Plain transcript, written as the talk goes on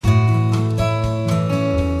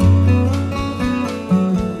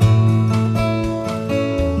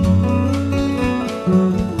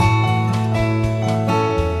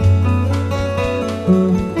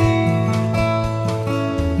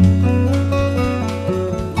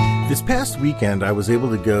This past weekend, I was able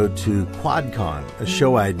to go to QuadCon, a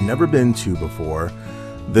show I'd never been to before,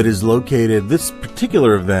 that is located, this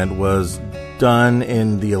particular event was done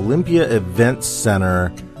in the Olympia Event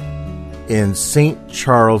Center in St.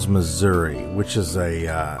 Charles, Missouri, which is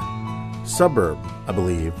a suburb, I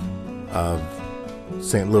believe, of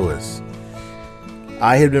St. Louis.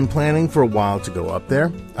 I had been planning for a while to go up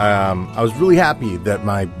there. I was really happy that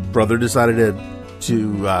my brother decided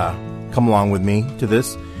to come along with me to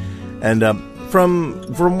this. And from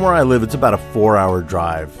where I live, it's about a 4-hour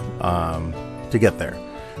drive to get there.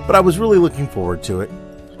 But I was really looking forward to it.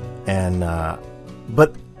 And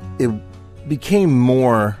but it became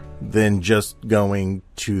more than just going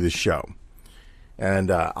to the show. And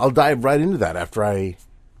I'll dive right into that after I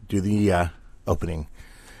do the opening.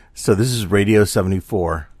 So this is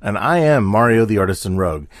Radio74, and I am Mario the Artisan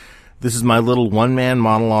Rogue. This is my little one-man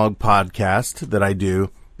monologue podcast that I do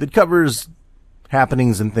that covers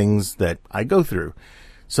happenings and things that I go through.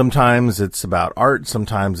 Sometimes it's about art,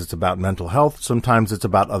 sometimes it's about mental health, sometimes it's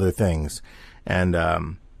about other things. And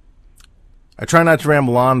I try not to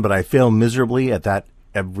ramble on, but I fail miserably at that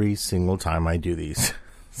every single time I do these.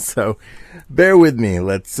 So bear with me.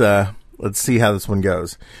 Let's see how this one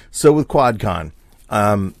goes. So with QuadCon,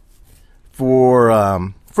 for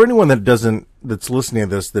anyone that's listening to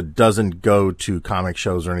this that doesn't go to comic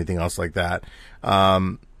shows or anything else like that,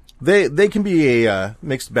 they can be a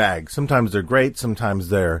mixed bag. Sometimes they're great, sometimes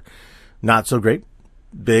they're not so great.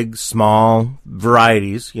 Big, small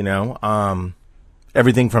varieties, you know.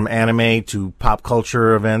 Everything from anime to pop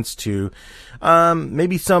culture events to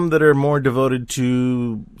maybe some that are more devoted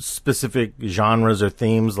to specific genres or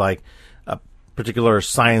themes, like a particular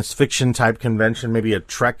science fiction type convention, maybe a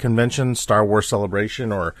Trek convention, Star Wars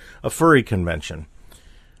Celebration, or a furry convention.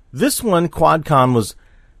 This one, QuadCon, was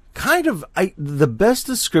kind of the best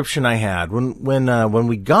description I had. When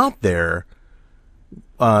we got there,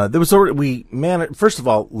 there was already, first of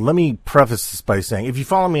all, let me preface this by saying, if you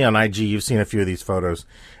follow me on IG, you've seen a few of these photos.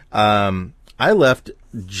 I left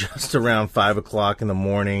just around 5 o'clock in the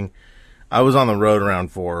morning. I was on the road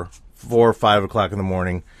around 4 or 5 o'clock in the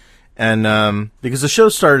morning. And, because the show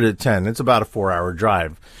started at 10, it's about a 4-hour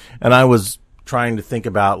drive. And I was trying to think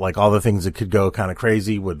about, like, all the things that could go kind of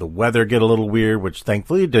crazy. Would the weather get a little weird? Which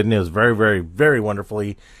thankfully it didn't. It was very, very, very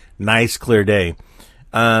wonderfully nice, clear day.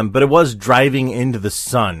 But it was driving into the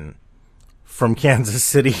sun from Kansas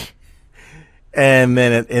City. And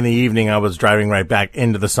then in the evening, I was driving right back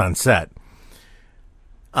into the sunset.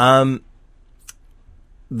 The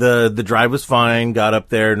drive was fine. Got up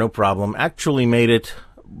there, no problem. Actually made it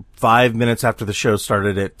 5 minutes after the show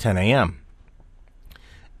started at 10 a.m.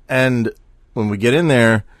 And when we get in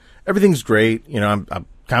there, everything's great. You know, I'm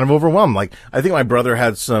kind of overwhelmed. Like, I think my brother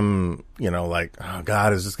had some, you know, like, oh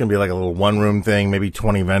God, is this going to be like a little one-room thing, maybe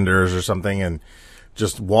 20 vendors or something, and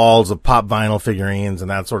just walls of pop vinyl figurines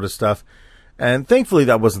and that sort of stuff. And thankfully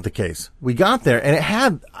that wasn't the case. We got there and it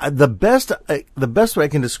had the best way I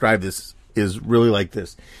can describe this is really like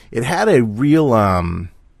this. It had a real, I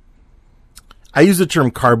use the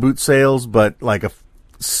term car boot sales, but like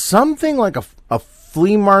something like a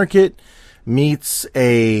flea market meets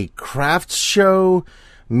a crafts show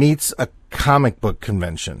meets a comic book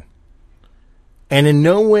convention. And in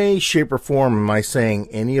no way, shape, or form am I saying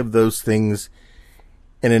any of those things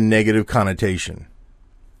in a negative connotation.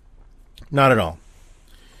 Not at all.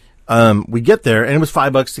 We get there, and it was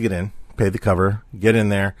 $5 to get in, pay the cover, get in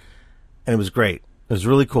there, and it was great. It was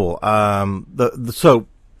really cool. So,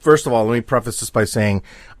 first of all, let me preface this by saying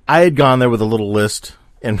I had gone there with a little list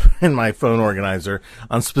in my phone organizer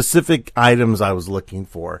on specific items I was looking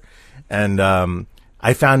for. And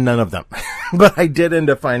I found none of them. But I did end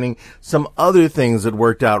up finding some other things that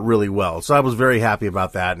worked out really well. So I was very happy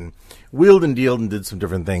about that and wheeled and dealed and did some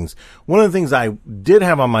different things. One of the things I did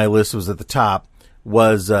have on my list was at the top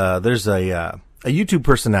was there's a YouTube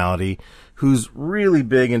personality who's really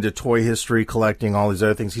big into toy history, collecting, all these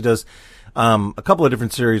other things. He does a couple of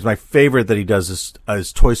different series. My favorite that he does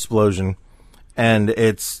is Toy Explosion. And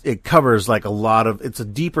it covers like it's a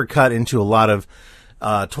deeper cut into a lot of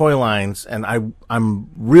toy lines, and I'm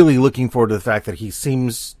really looking forward to the fact that he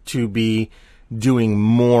seems to be doing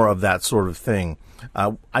more of that sort of thing.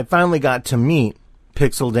 I finally got to meet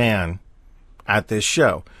Pixel Dan at this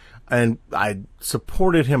show, and I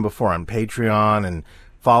supported him before on Patreon and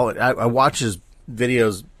I watch his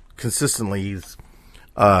videos consistently. He's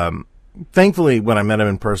thankfully, when I met him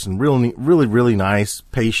in person, really, really, really nice,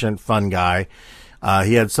 patient, fun guy.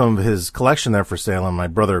 He had some of his collection there for sale, and my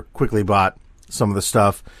brother quickly bought some of the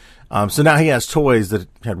stuff. So now he has toys that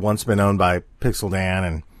had once been owned by Pixel Dan,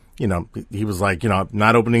 and, you know, he was like, you know,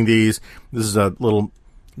 not opening these. This is a little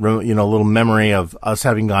a little memory of us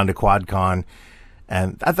having gone to QuadCon,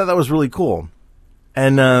 and I thought that was really cool.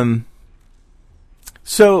 And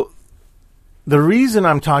so the reason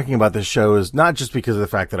I'm talking about this show is not just because of the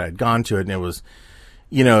fact that I had gone to it, and it was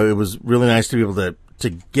really nice to be able to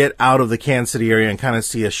get out of the Kansas City area and kind of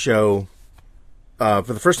see a show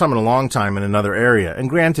for the first time in a long time in another area. And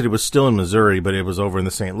granted, it was still in Missouri, but it was over in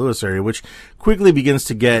the St. Louis area, which quickly begins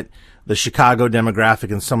to get the Chicago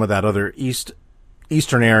demographic and some of that other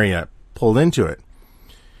eastern area pulled into it.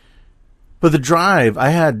 But the drive, I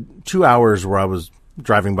had 2 hours where I was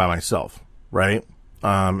driving by myself, right?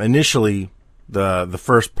 Initially, the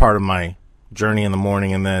first part of my journey in the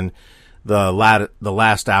morning, and then the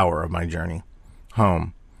last hour of my journey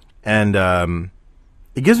home. And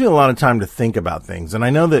it gives me a lot of time to think about things. And I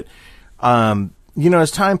know that,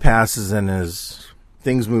 as time passes and as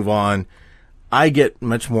things move on, I get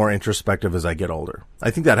much more introspective as I get older. I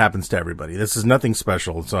think that happens to everybody. This is nothing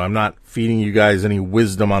special, so I'm not feeding you guys any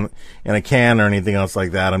wisdom in a can or anything else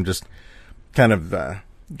like that. I'm just kind of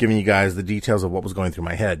giving you guys the details of what was going through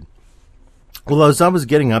my head. Well, as I was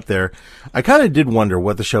getting up there, I kind of did wonder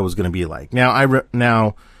what the show was going to be like.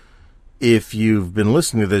 Now, if you've been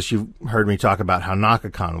listening to this, you've heard me talk about how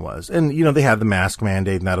NakaCon was. And, they had the mask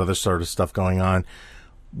mandate and that other sort of stuff going on.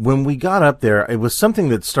 When we got up there, it was something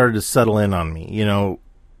that started to settle in on me,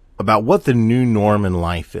 about what the new norm in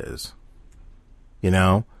life is.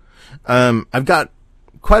 I've got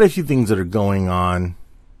quite a few things that are going on,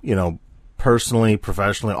 personally,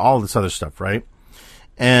 professionally, all this other stuff, right?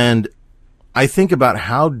 And I think about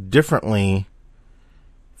how differently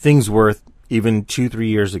things were even 2-3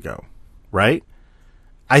 years ago, right?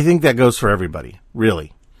 I think that goes for everybody,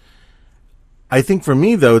 really. I think for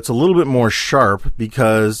me, though, it's a little bit more sharp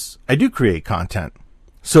because I do create content.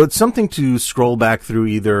 So it's something to scroll back through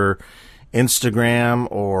either Instagram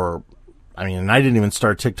or, I didn't even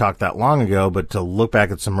start TikTok that long ago, but to look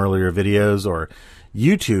back at some earlier videos, or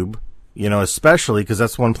YouTube, especially because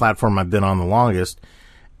that's one platform I've been on the longest,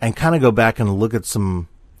 and kind of go back and look at some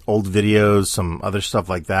old videos, some other stuff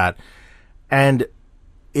like that. And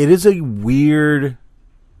it is a weird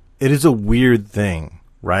thing,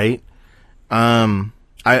 right? A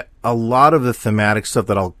lot of the thematic stuff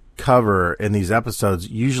that I'll cover in these episodes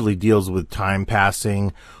usually deals with time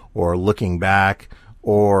passing or looking back,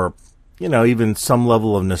 or, even some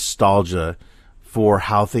level of nostalgia for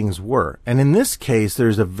how things were. And in this case,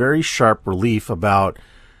 there's a very sharp relief about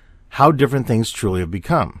how different things truly have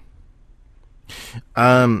become.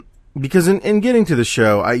 Because in getting to the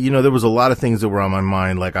show, there was a lot of things that were on my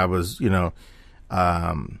mind. Like I was,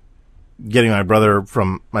 getting my brother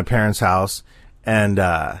from my parents' house, and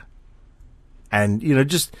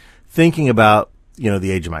just thinking about,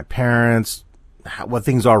 the age of my parents, what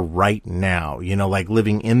things are right now, like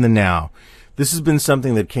living in the now. This has been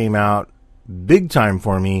something that came out big time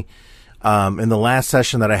for me, in the last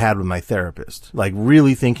session that I had with my therapist, like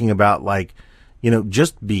really thinking about, like,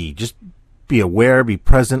 just be aware, be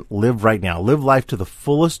present, live right now, live life to the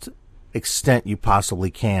fullest extent you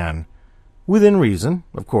possibly can, within reason,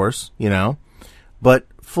 of course, but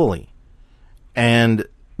fully. And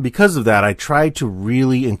because of that, I try to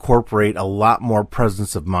really incorporate a lot more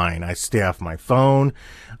presence of mind. I stay off my phone.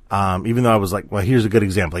 Even though I was here's a good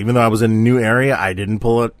example. Even though I was in a new area, I didn't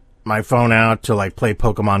pull my phone out to play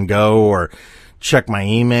Pokemon Go or check my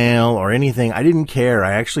email or anything. I didn't care.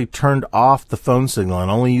 I actually turned off the phone signal and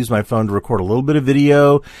only used my phone to record a little bit of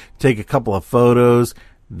video, take a couple of photos.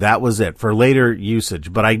 That was it for later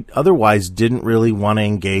usage. But I otherwise didn't really want to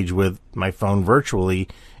engage with my phone virtually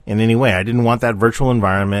in any way. I didn't want that virtual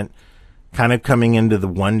environment kind of coming into the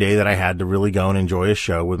one day that I had to really go and enjoy a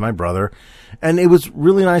show with my brother. And it was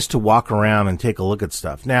really nice to walk around and take a look at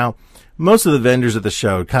stuff. Now, most of the vendors at the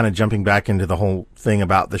show, kind of jumping back into the whole thing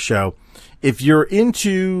about the show, if you're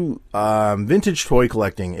into vintage toy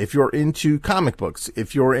collecting, if you're into comic books,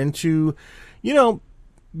 if you're into,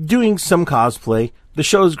 doing some cosplay, the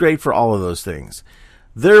show is great for all of those things.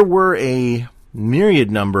 There were a myriad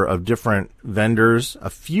number of different vendors, a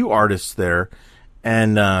few artists there,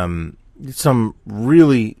 and some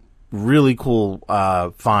really, really cool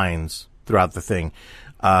finds throughout the thing.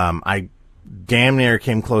 I damn near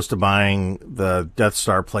came close to buying the Death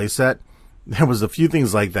Star playset. There was a few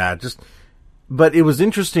things like that. But it was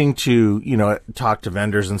interesting to, talk to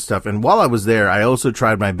vendors and stuff. And while I was there, I also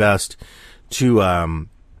tried my best to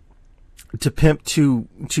pimp two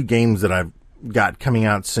games that I've got coming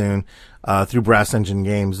out soon, through Brass Engine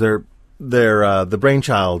Games. They're the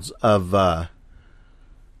brainchilds of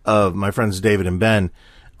my friends David and Ben.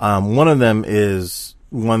 One of them is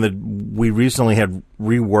one that we recently had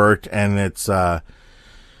reworked, and it's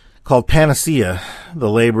called called Panacea, The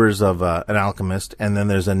Labors of an Alchemist. And then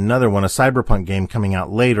there's another one, a cyberpunk game coming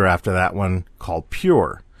out later after that one called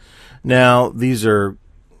Pure. Now, these are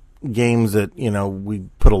games that, we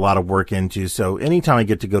put a lot of work into. So anytime I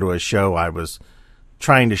get to go to a show, I was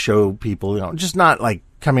trying to show people, just not like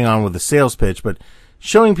coming on with a sales pitch, but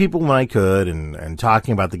showing people when I could and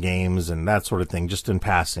talking about the games and that sort of thing, just in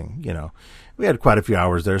passing, We had quite a few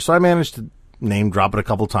hours there. So I managed to name drop it a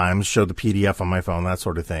couple times, show the PDF on my phone, that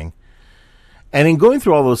sort of thing. And in going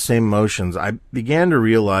through all those same motions, I began to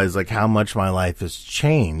realize like how much my life has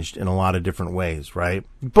changed in a lot of different ways, right?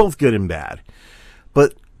 Both good and bad.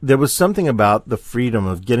 But there was something about the freedom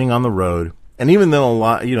of getting on the road. And even though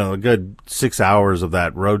a good 6 hours of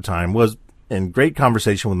that road time was in great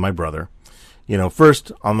conversation with my brother,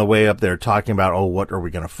 first on the way up there talking about, what are we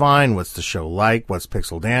going to find? What's the show like? What's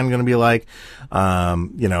Pixel Dan going to be like? Are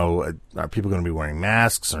people going to be wearing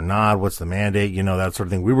masks or not? What's the mandate? That sort of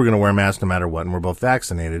thing. We were going to wear masks no matter what, and we're both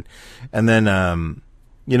vaccinated. And then,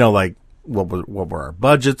 what were our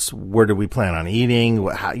budgets? Where did we plan on eating?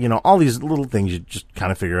 How, all these little things you just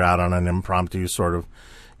kind of figure out on an impromptu sort of,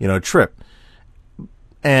 trip.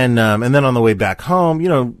 And then on the way back home,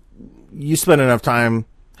 you spend enough time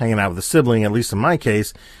hanging out with a sibling, at least in my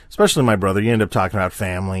case, especially my brother, you end up talking about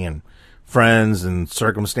family and friends and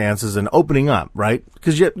circumstances and opening up, right?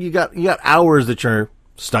 Because you got hours that you're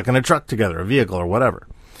stuck in a truck together, a vehicle or whatever.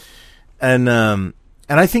 And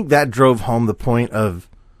I think that drove home the point of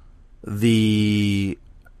the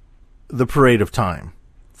parade of time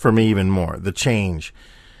for me even more, the change.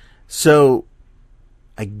 So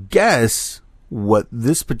I guess what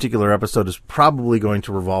this particular episode is probably going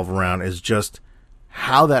to revolve around is just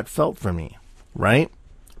how that felt for me, right?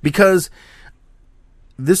 Because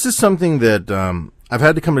this is something that I've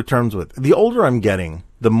had to come to terms with. The older I'm getting,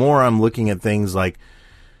 the more I'm looking at things like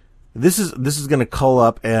this is going to call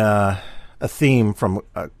up a theme from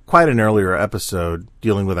quite an earlier episode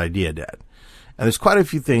dealing with idea debt. And there's quite a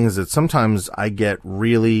few things that sometimes I get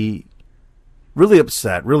really, really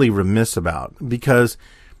upset, really remiss about, because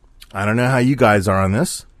I don't know how you guys are on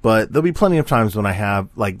this, but there'll be plenty of times when I have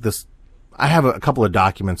like this. I have a couple of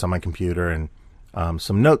documents on my computer and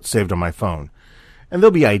some notes saved on my phone. And there'll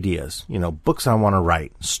be ideas, books I want to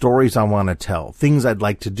write, stories I want to tell, things I'd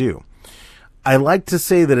like to do. I like to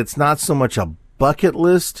say that it's not so much a bucket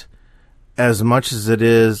list as much as it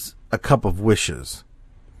is a cup of wishes.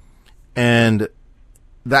 And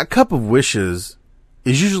that cup of wishes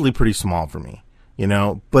is usually pretty small for me,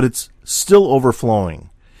 but it's still overflowing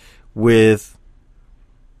with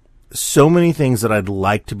so many things that I'd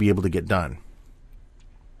like to be able to get done.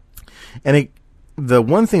 And the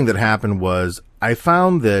one thing that happened was I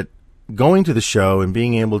found that going to the show and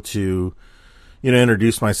being able to,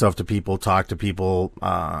 introduce myself to people, talk to people,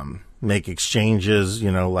 make exchanges,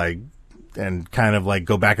 and kind of like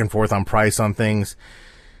go back and forth on price on things.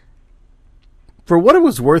 For what it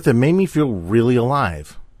was worth, it made me feel really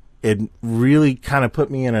alive. It really kind of put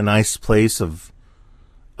me in a nice place of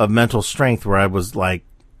mental strength where I was like,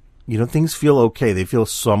 things feel okay. They feel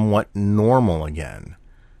somewhat normal again,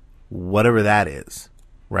 whatever that is,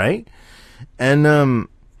 right? And,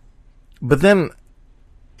 but then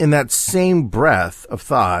in that same breath of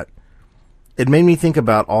thought, it made me think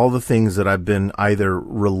about all the things that I've been either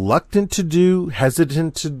reluctant to do,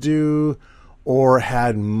 hesitant to do, or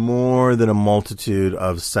had more than a multitude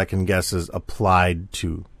of second guesses applied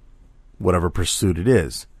to whatever pursuit it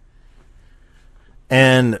is.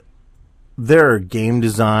 And there are game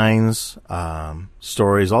designs,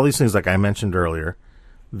 stories, all these things like I mentioned earlier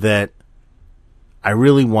that I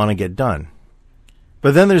really want to get done.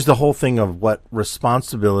 But then there's the whole thing of what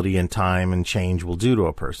responsibility and time and change will do to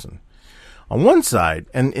a person. On one side,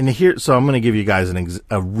 and here, so I'm going to give you guys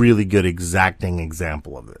a really good exacting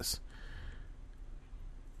example of this.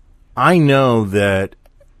 I know that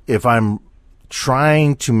if I'm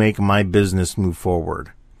trying to make my business move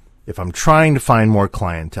forward, if I'm trying to find more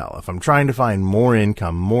clientele, if I'm trying to find more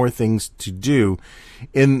income, more things to do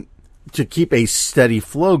to keep a steady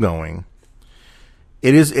flow going,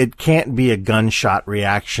 it can't be a gunshot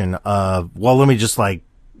reaction of, well, let me just like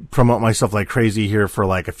promote myself like crazy here for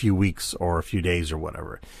like a few weeks or a few days or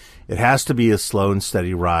whatever. It has to be a slow and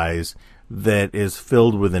steady rise that is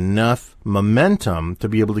filled with enough momentum to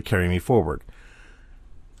be able to carry me forward.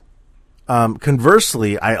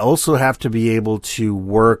 Conversely, I also have to be able to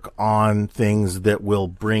work on things that will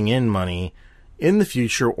bring in money in the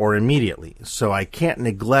future or immediately. So I can't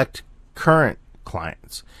neglect current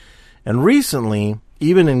clients. And recently,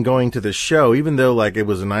 even in going to the show, even though like it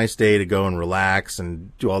was a nice day to go and relax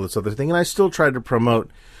and do all this other thing, and I still tried to promote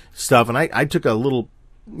stuff, and I took a little,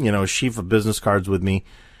 sheaf of business cards with me.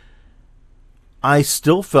 I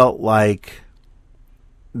still felt like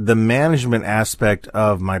the management aspect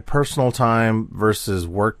of my personal time versus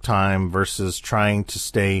work time versus trying to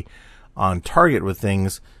stay on target with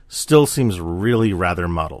things still seems really rather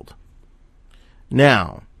muddled.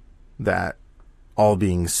 Now, that all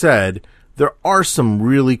being said, there are some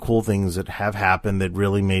really cool things that have happened that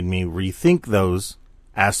really made me rethink those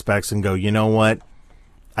aspects and go, you know what?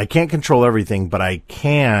 I can't control everything, but I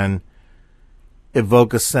can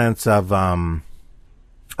evoke a sense of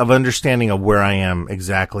understanding of where I am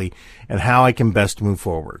exactly and how I can best move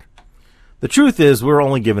forward. The truth is, we're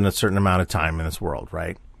only given a certain amount of time in this world,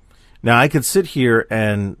 right? Now, I could sit here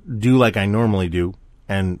and do like I normally do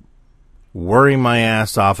and worry my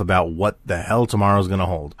ass off about what the hell tomorrow's going to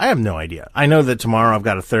hold. I have no idea. I know that tomorrow I've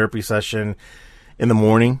got a therapy session in the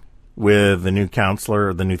morning with the new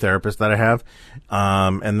counselor, the new therapist that I have.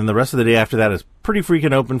 And then the rest of the day after that is pretty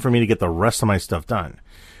freaking open for me to get the rest of my stuff done.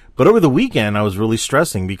 But over the weekend, I was really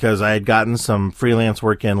stressing because I had gotten some freelance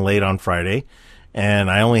work in late on Friday, and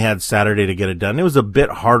I only had Saturday to get it done. It was a bit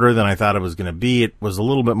harder than I thought it was going to be. It was a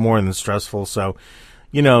little bit more than stressful. So,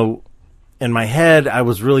 you know, in my head, I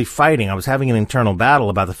was really fighting. I was having an internal battle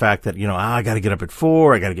about the fact that, I got to get up at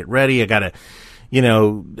 4. I got to get ready. I got to,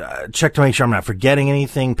 check to make sure I'm not forgetting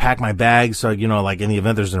anything, pack my bags. So, like in the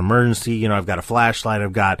event there's an emergency, I've got a flashlight,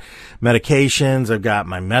 I've got medications, I've got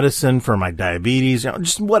my medicine for my diabetes,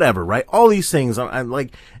 just whatever, right? All these things. I'm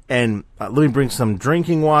like, and let me bring some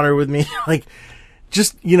drinking water with me. Like,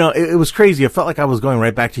 just, it was crazy. It felt like I was going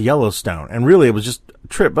right back to Yellowstone. And really, it was just a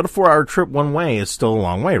trip. But a 4-hour trip one way is still a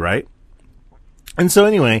long way, right? And so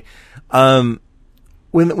anyway, when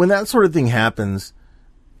that sort of thing happens,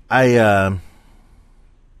 I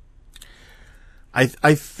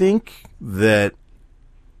think that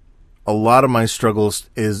a lot of my struggles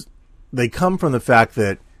they come from the fact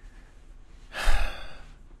that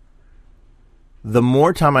the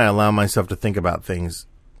more time I allow myself to think about things,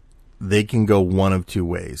 they can go one of two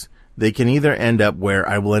ways. They can either end up where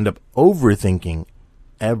I will end up overthinking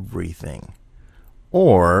everything,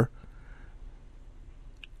 or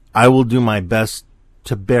I will do my best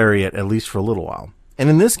to bury it, at least for a little while. And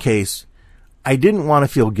in this case, I didn't want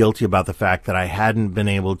to feel guilty about the fact that I hadn't been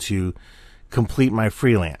able to complete my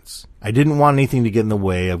freelance. I didn't want anything to get in the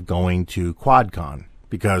way of going to QuadCon,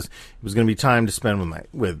 because it was going to be time to spend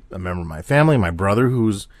with a member of my family, my brother,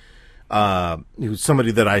 who's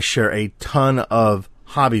somebody that I share a ton of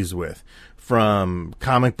hobbies with, from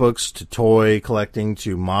comic books to toy collecting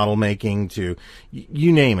to model making to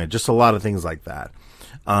you name it, just a lot of things like that.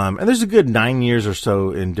 And there's a good 9 years or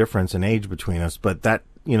so in difference in age between us, but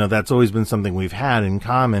that's always been something we've had in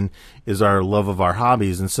common, is our love of our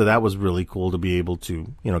hobbies. And so that was really cool to be able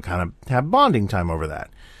to, kind of have bonding time over that.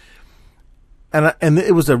 And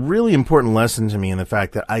it was a really important lesson to me in the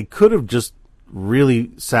fact that I could have just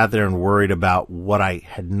really sat there and worried about what I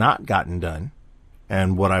had not gotten done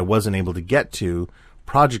and what I wasn't able to get to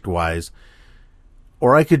project wise,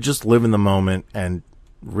 or I could just live in the moment and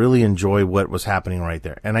really enjoy what was happening right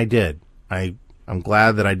there. And I did. I'm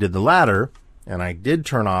glad that I did the latter, and I did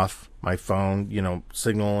turn off my phone,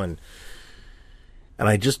 signal, and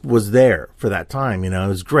I just was there for that time. It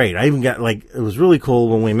was great. I even got, it was really cool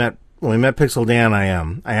when we met Pixel Dan.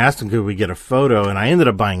 I asked him, could we get a photo, and I ended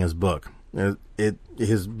up buying his book.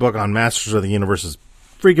 His book on Masters of the Universe is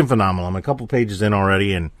freaking phenomenal. I'm a couple pages in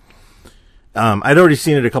already, and I'd already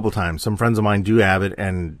seen it a couple times. Some friends of mine do have it,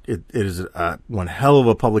 and it is one hell of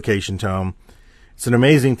a publication tome. It's an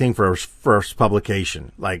amazing thing for a first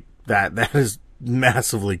publication. Like, that is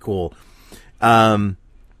massively cool. But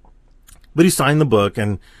he signed the book,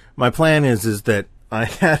 and my plan is that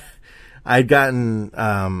I'd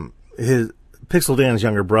gotten his Pixel Dan's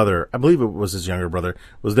younger brother, I believe it was his younger brother,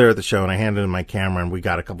 was there at the show, and I handed him my camera, and we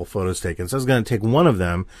got a couple photos taken. So I was going to take one of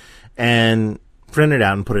them and print it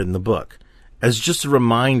out and put it in the book as just a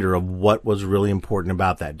reminder of what was really important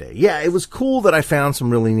about that day. Yeah, it was cool that I found some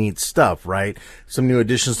really neat stuff, right? Some new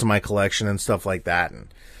additions to my collection and stuff like that. And,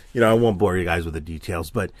 I won't bore you guys with the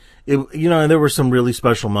details, but there were some really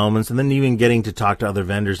special moments, and then even getting to talk to other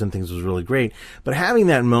vendors and things was really great. But having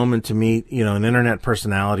that moment to meet, an internet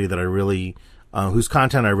personality that I really, whose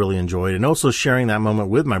content I really enjoyed, and also sharing that moment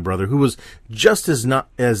with my brother, who was just as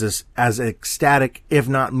ecstatic, if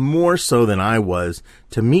not more so than I was,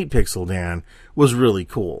 to meet Pixel Dan, was really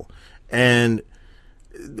cool. And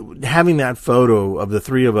having that photo of the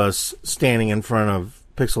three of us standing in front of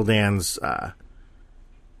Pixel Dan's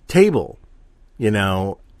table,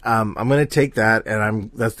 I'm going to take that,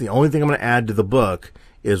 and that's the only thing I'm going to add to the book,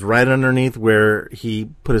 is right underneath where he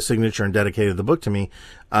put his signature and dedicated the book to me.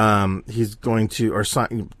 He's going to, or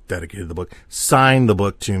sign the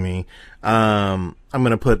book to me. I'm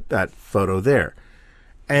going to put that photo there.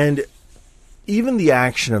 And even the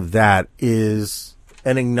action of that is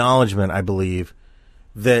an acknowledgement, I believe,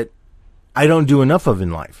 that I don't do enough of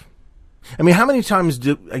in life. I mean, how many times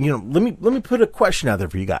let me put a question out there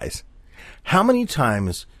for you guys. How many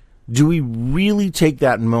times do we really take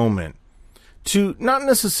that moment to not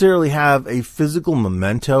necessarily have a physical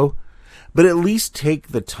memento, but at least take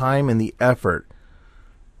the time and the effort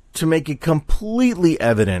to make it completely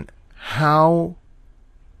evident how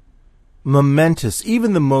momentous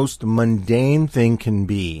even the most mundane thing can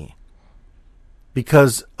be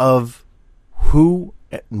because of who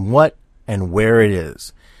and what and where it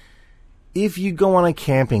is. If you go on a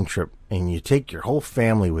camping trip and you take your whole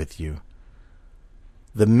family with you,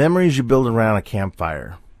 the memories you build around a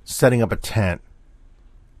campfire, setting up a tent,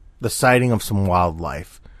 the sighting of some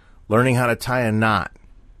wildlife, learning how to tie a knot,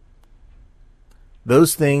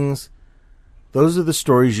 those things, those are the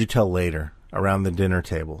stories you tell later around the dinner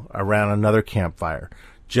table, around another campfire,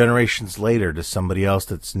 generations later to somebody else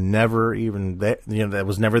that's never even there, that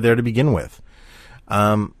was never there to begin with.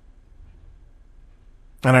 And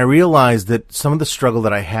I realized that some of the struggle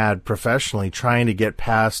that I had professionally trying to get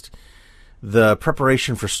past the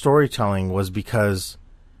preparation for storytelling was because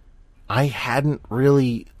I hadn't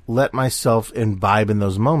really let myself imbibe in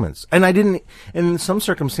those moments. And in some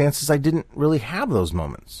circumstances, I didn't really have those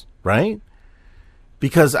moments, right?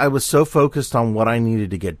 Because I was so focused on what I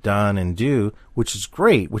needed to get done and do, which is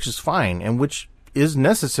great, which is fine, and which is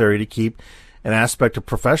necessary to keep an aspect of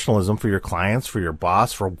professionalism for your clients, for your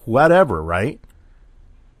boss, for whatever, right?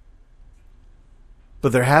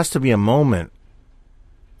 But there has to be a moment,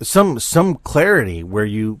 some clarity where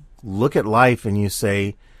you look at life and you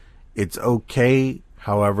say, it's okay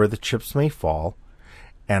however the chips may fall,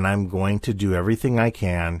 and I'm going to do everything I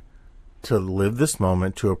can to live this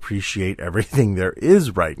moment, to appreciate everything there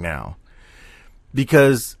is right now.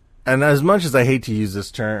 Because, and as much as I hate to use this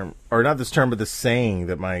term, or not this term, but the saying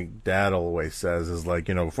that my dad always says is like,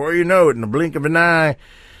 before you know it, in the blink of an eye,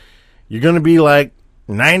 you're going to be like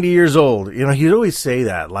 90 years old. He'd always say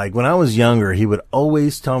that. Like when I was younger, he would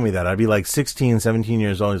always tell me that. I'd be like 16, 17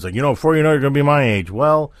 years old. He's like, before you know, you're going to be my age.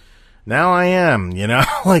 Well, now I am,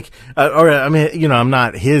 I'm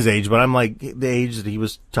not his age, but I'm like the age that he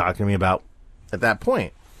was talking to me about at that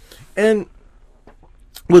point. And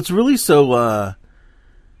what's really so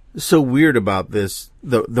weird about this,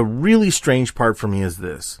 the really strange part for me is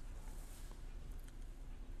this.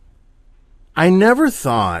 I never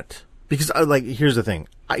thought, because here's the thing,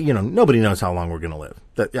 nobody knows how long we're going to live.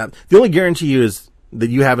 The only guarantee that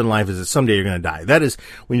you have in life is that someday you're going to die. That is,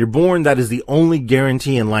 when you're born, that is the only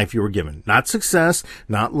guarantee in life you were given. Not success,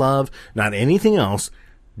 not love, not anything else.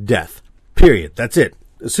 Death. Period. That's it.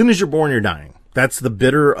 As soon as you're born, you're dying. That's the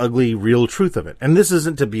bitter, ugly, real truth of it. And this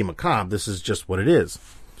isn't to be macabre. This is just what it is.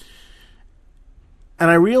 And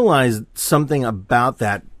I realized something about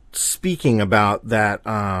that, speaking about that,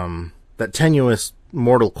 that tenuous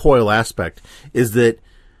mortal coil aspect, is that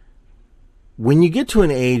when you get to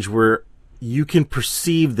an age where you can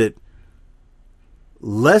perceive that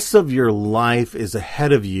less of your life is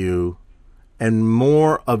ahead of you and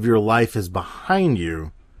more of your life is behind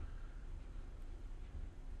you,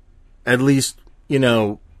 at least,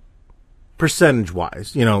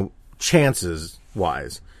 percentage-wise,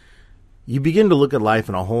 chances-wise, you begin to look at life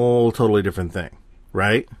in a whole totally different thing,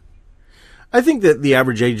 right? I think that the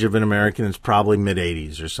average age of an American is probably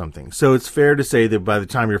mid-80s or something. So it's fair to say that by the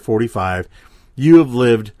time you're 45, you have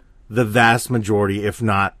lived the vast majority, if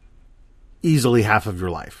not easily half of your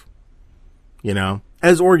life.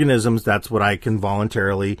 As organisms, that's what I can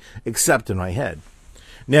voluntarily accept in my head.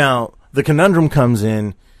 Now, the conundrum comes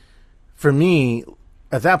in, for me,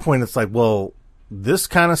 at that point, it's like, well, this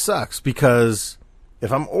kind of sucks, because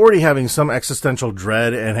if I'm already having some existential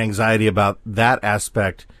dread and anxiety about that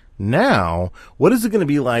aspect now, what is it going to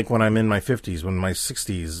be like when I'm in my 50s, when my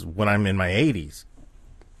 60s, when I'm in my 80s?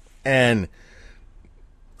 And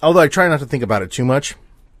although I try not to think about it too much,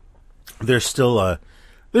 there's still a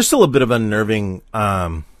bit of unnerving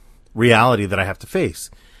reality that I have to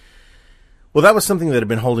face. Well, that was something that had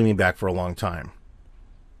been holding me back for a long time.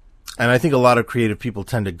 And I think a lot of creative people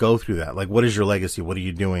tend to go through that. Like, what is your legacy? What are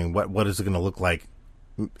you doing? What is it going to look like?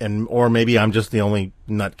 Or maybe I'm just the only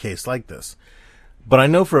nutcase like this. But I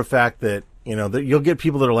know for a fact that, that you'll get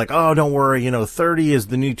people that are like, oh, don't worry, 30 is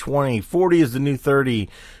the new 20, 40 is the new 30,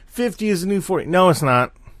 50 is the new 40. No, it's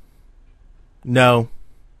not. No,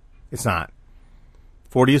 it's not.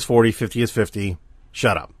 40 is 40, 50 is 50.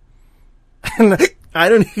 Shut up. And I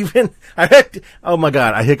don't even, oh my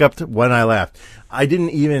God, I hiccuped when I laughed. I don't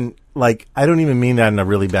even mean that in a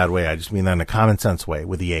really bad way. I just mean that in a common sense way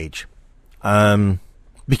with the age.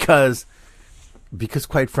 Because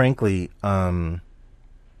quite frankly, I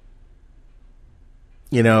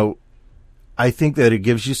think that it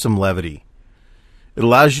gives you some levity. It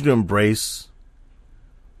allows you to embrace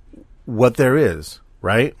what there is,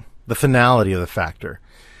 right? The finality of the factor.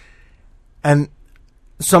 And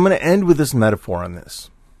so I'm going to end with this metaphor on this.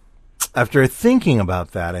 After thinking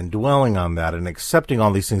about that and dwelling on that and accepting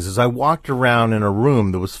all these things, as I walked around in a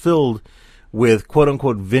room that was filled with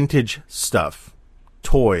quote-unquote vintage stuff,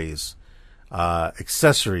 toys,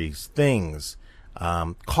 accessories, things,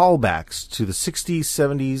 callbacks to the 60s,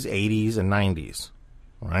 70s, 80s, and 90s,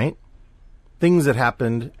 right? Things that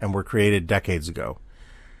happened and were created decades ago.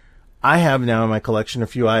 I have now in my collection a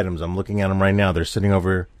few items. I'm looking at them right now. They're sitting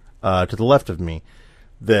over to the left of me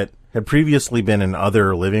that had previously been in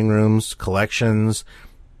other living rooms, collections,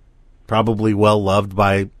 probably well loved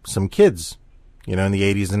by some kids, in the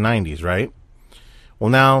 80s and 90s, right?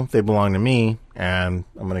 Well, now they belong to me, and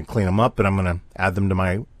I'm going to clean them up, and I'm going to add them to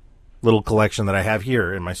my little collection that I have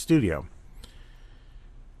here in my studio.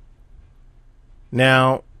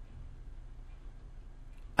 Now,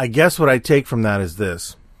 I guess what I take from that is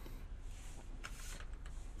this.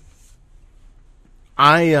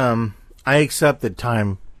 I accept that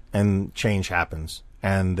time and change happens,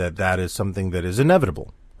 and that is something that is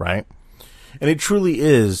inevitable, right? And it truly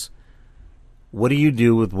is, what do you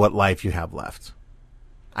do with what life you have left?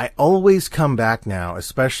 I always come back now,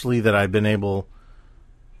 especially now at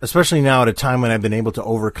a time when I've been able to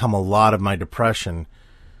overcome a lot of my depression,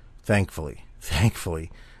 thankfully.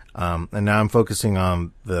 And now I'm focusing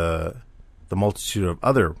on the multitude of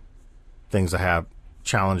other things I have,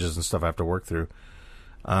 challenges and stuff I have to work through.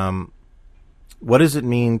 What does it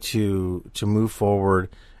mean to move forward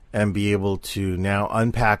and be able to now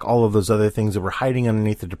unpack all of those other things that were hiding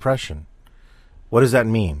underneath the depression? What does that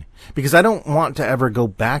mean? Because I don't want to ever go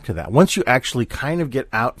back to that. Once you actually kind of get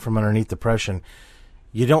out from underneath depression,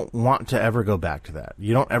 you don't want to ever go back to that.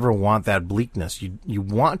 You don't ever want that bleakness. You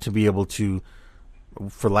want to be able to,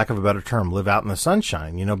 for lack of a better term, live out in the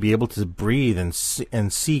sunshine, be able to breathe and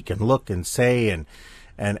seek and look and say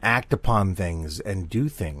and act upon things and do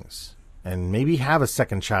things and maybe have a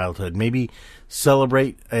second childhood, maybe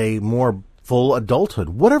celebrate a more full adulthood,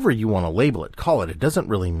 whatever you want to label it, call it. It doesn't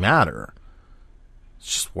really matter.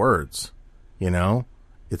 It's just words,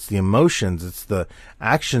 It's the emotions, it's the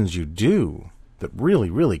actions you do that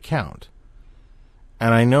really, really count.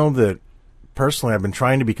 And I know that personally I've been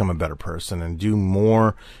trying to become a better person and do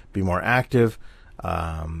more, be more active,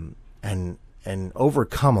 and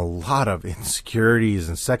overcome a lot of insecurities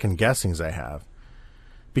and second guessings I have.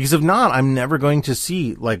 Because if not, I'm never going to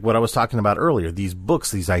see, like what I was talking about earlier, these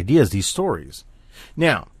books, these ideas, these stories.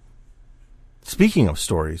 Now, speaking of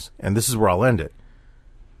stories, and this is where I'll end it,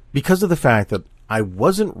 because of the fact that I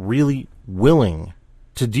wasn't really willing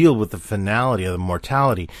to deal with the finality of the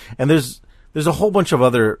mortality, and there's a whole bunch of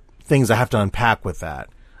other things I have to unpack with that,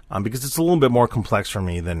 because it's a little bit more complex for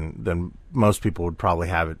me than most people would probably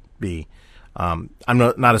have it be. I'm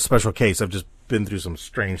not a special case. I've just been through some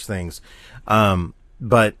strange things.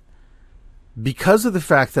 But because of the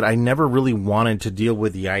fact that I never really wanted to deal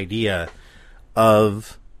with the idea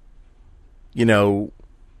of,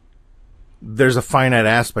 there's a finite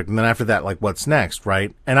aspect, and then after that, like, what's next,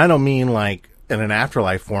 right? And I don't mean like in an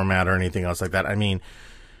afterlife format or anything else like that. I mean,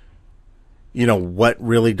 what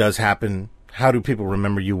really does happen? How do people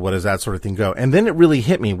remember you? What does that sort of thing go? And then it really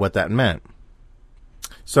hit me what that meant.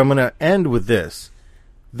 So I'm going to end with this.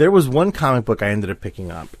 There was one comic book I ended up picking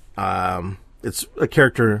up. It's a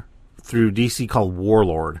character through DC called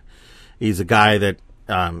Warlord. He's a guy that,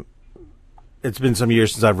 it's been some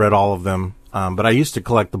years since I've read all of them. But I used to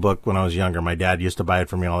collect the book when I was younger. My dad used to buy it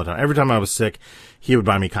for me all the time. Every time I was sick, he would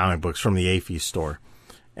buy me comic books from the AFI store.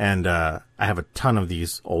 And I have a ton of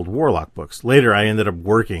these old Warlock books. Later, I ended up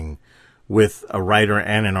working with a writer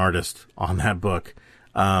and an artist on that book.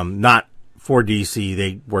 Not for DC.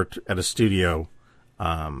 They worked at a studio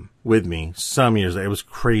with me some years. It was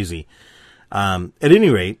crazy. At any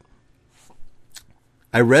rate,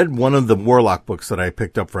 I read one of the Warlock books that I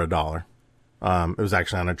picked up for $1. It was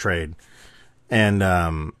actually on a trade. And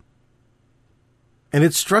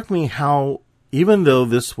it struck me how, even though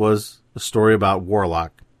this was a story about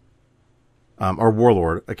Warlock, or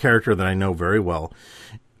Warlord, a character that I know very well,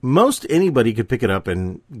 most anybody could pick it up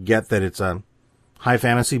and get that it's a high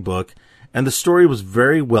fantasy book, and the story was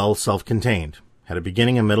very well self-contained. Had a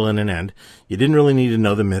beginning, a middle, and an end. You didn't really need to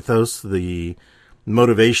know the mythos, the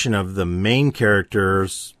motivation of the main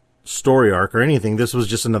character's story arc or anything. This was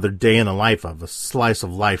just another day in the life of a slice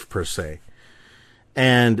of life per se.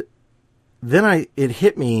 And then it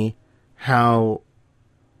hit me how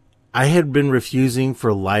I had been refusing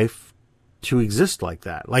for life to exist like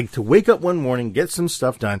that. Like to wake up one morning, get some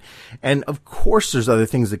stuff done. And of course there's other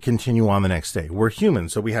things that continue on the next day. We're human,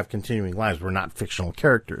 so we have continuing lives. We're not fictional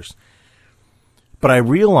characters. But I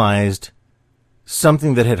realized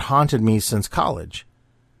something that had haunted me since college.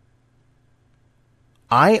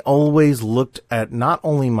 I always looked at not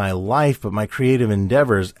only my life, but my creative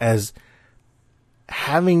endeavors as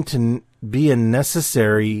having to be a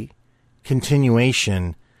necessary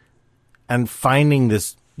continuation and finding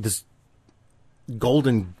this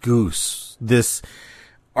golden goose, this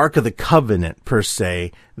Ark of the Covenant per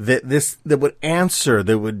se, that would answer,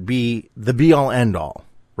 that would be the be all end all,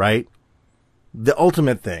 right? The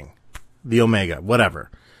ultimate thing, the Omega,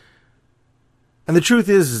 whatever. And the truth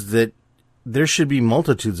is that there should be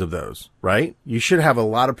multitudes of those, right? You should have a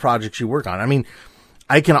lot of projects you work on. I mean,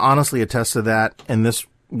 I can honestly attest to that in this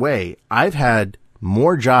way. I've had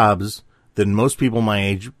more jobs than most people my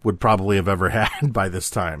age would probably have ever had by this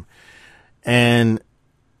time. And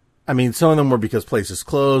I mean, some of them were because places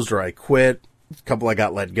closed or I quit. A couple I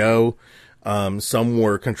got let go. Some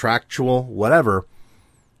were contractual, whatever.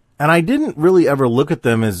 And I didn't really ever look at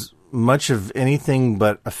them as much of anything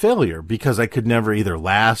but a failure because I could never either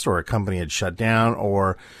last or a company had shut down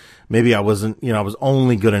or maybe I wasn't, I was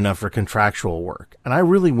only good enough for contractual work. And I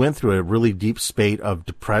really went through a really deep spate of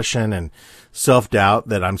depression and self-doubt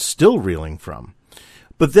that I'm still reeling from.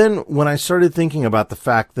 But then when I started thinking about the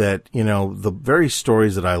fact that, the very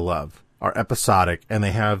stories that I love are episodic and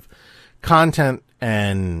they have content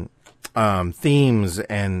and themes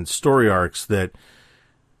and story arcs that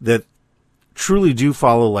truly do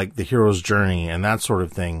follow like the hero's journey and that sort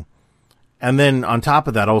of thing. And then on top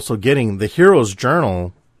of that, also getting the hero's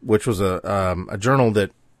journal, which was a journal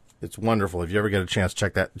that it's wonderful. If you ever get a chance,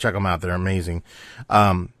 check them out. They're amazing.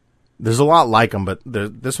 There's a lot like them, but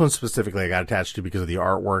this one specifically I got attached to because of the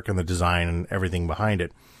artwork and the design and everything behind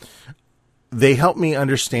it. They helped me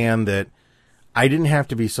understand that I didn't have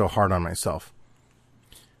to be so hard on myself.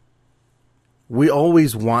 We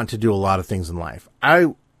always want to do a lot of things in life.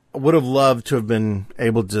 I would have loved to have been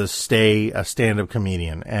able to stay a stand-up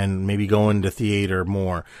comedian and maybe go into theater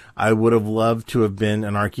more. I would have loved to have been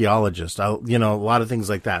an archaeologist. A lot of things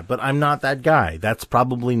like that. But I'm not that guy. That's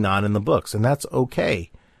probably not in the books, and that's okay.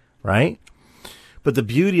 Right? But the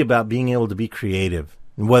beauty about being able to be creative,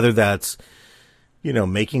 whether that's,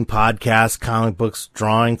 making podcasts, comic books,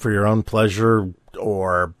 drawing for your own pleasure,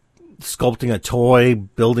 or sculpting a toy,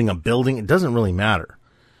 building a building, it doesn't really matter.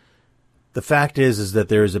 The fact is that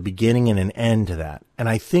there is a beginning and an end to that. And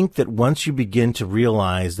I think that once you begin to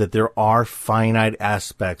realize that there are finite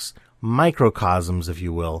aspects, microcosms, if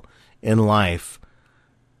you will, in life,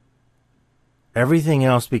 everything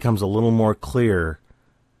else becomes a little more clear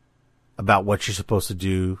about what you're supposed to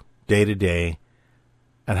do day to day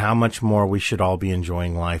and how much more we should all be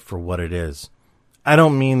enjoying life for what it is. I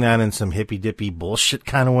don't mean that in some hippy-dippy bullshit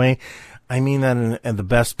kind of way. I mean that in the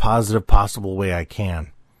best positive possible way I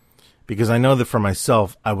can. Because I know that for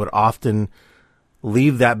myself, I would often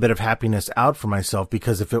leave that bit of happiness out for myself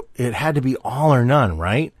because if it had to be all or none,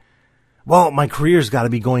 right? Well, my career's got to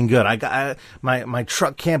be going good. My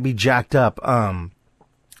truck can't be jacked up.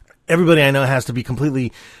 Everybody I know has to be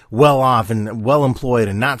completely well off and well employed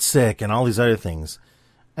and not sick and all these other things.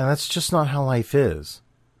 And that's just not how life is.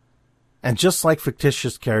 And just like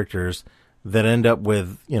fictitious characters that end up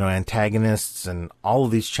with, antagonists and all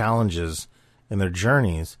of these challenges in their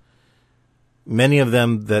journeys, many of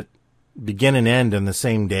them that begin and end in the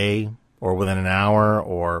same day or within an hour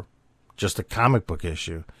or just a comic book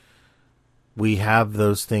issue, we have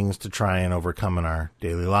those things to try and overcome in our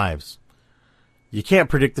daily lives. You can't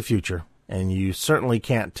predict the future, and you certainly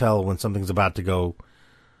can't tell when something's about to go,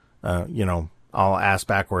 all ass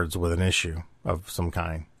backwards with an issue of some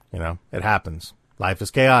kind. It happens. Life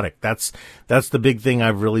is chaotic. That's the big thing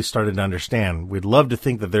I've really started to understand. We'd love to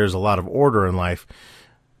think that there's a lot of order in life,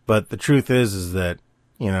 but the truth is that,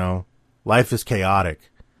 life is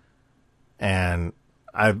chaotic. And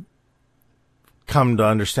I've come to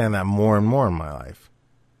understand that more and more in my life.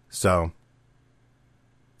 So,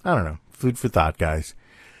 I don't know. Food for thought, guys.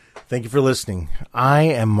 Thank you for listening. I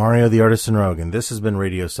am Mario the Artisan Rogue, and this has been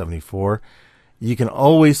Radio 74. You can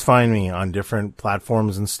always find me on different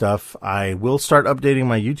platforms and stuff. I will start updating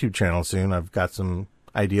my YouTube channel soon. I've got some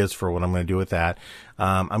ideas for what I'm going to do with that.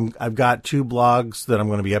 I've got 2 blogs that I'm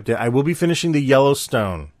going to be updating. I will be finishing the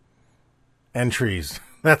Yellowstone entries.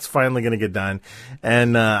 That's finally going to get done.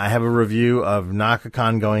 And I have a review of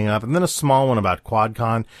NakaCon going up, and then a small one about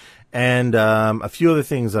QuadCon. and a few other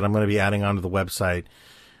things that I'm going to be adding onto the website.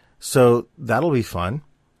 So that'll be fun.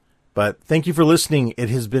 But thank you for listening. It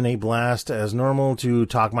has been a blast, as normal, to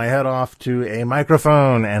talk my head off to a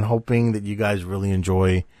microphone, and hoping that you guys really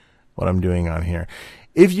enjoy what I'm doing on here.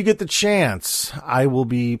 If you get the chance, I will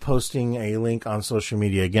be posting a link on social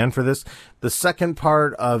media again for this. The second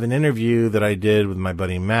part of an interview that I did with my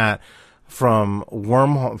buddy Matt from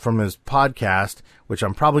his podcast, which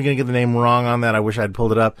I'm probably going to get the name wrong on that. I wish I'd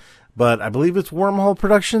pulled it up, but I believe it's Wormhole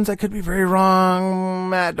Productions. I could be very wrong.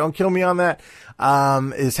 Matt, don't kill me on that.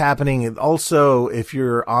 Is happening. Also, if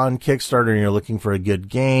you're on Kickstarter and you're looking for a good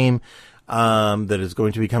game, that is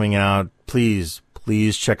going to be coming out, please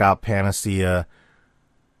check out Panacea,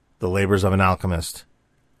 The Labors of an Alchemist.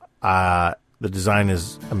 The design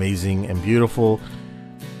is amazing and beautiful.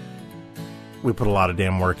 We put a lot of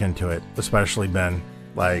damn work into it, especially Ben.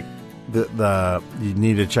 Like, you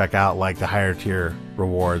need to check out like the higher tier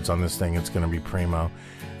rewards on this thing. It's going to be primo.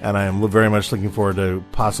 And I am very much looking forward to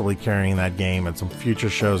possibly carrying that game at some future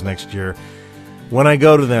shows next year when I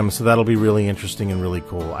go to them. So that'll be really interesting and really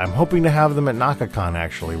cool. I'm hoping to have them at NakaCon,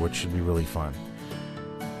 actually, which should be really fun.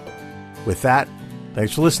 With that,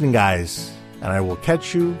 thanks for listening, guys, and I will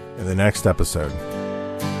catch you in the next episode.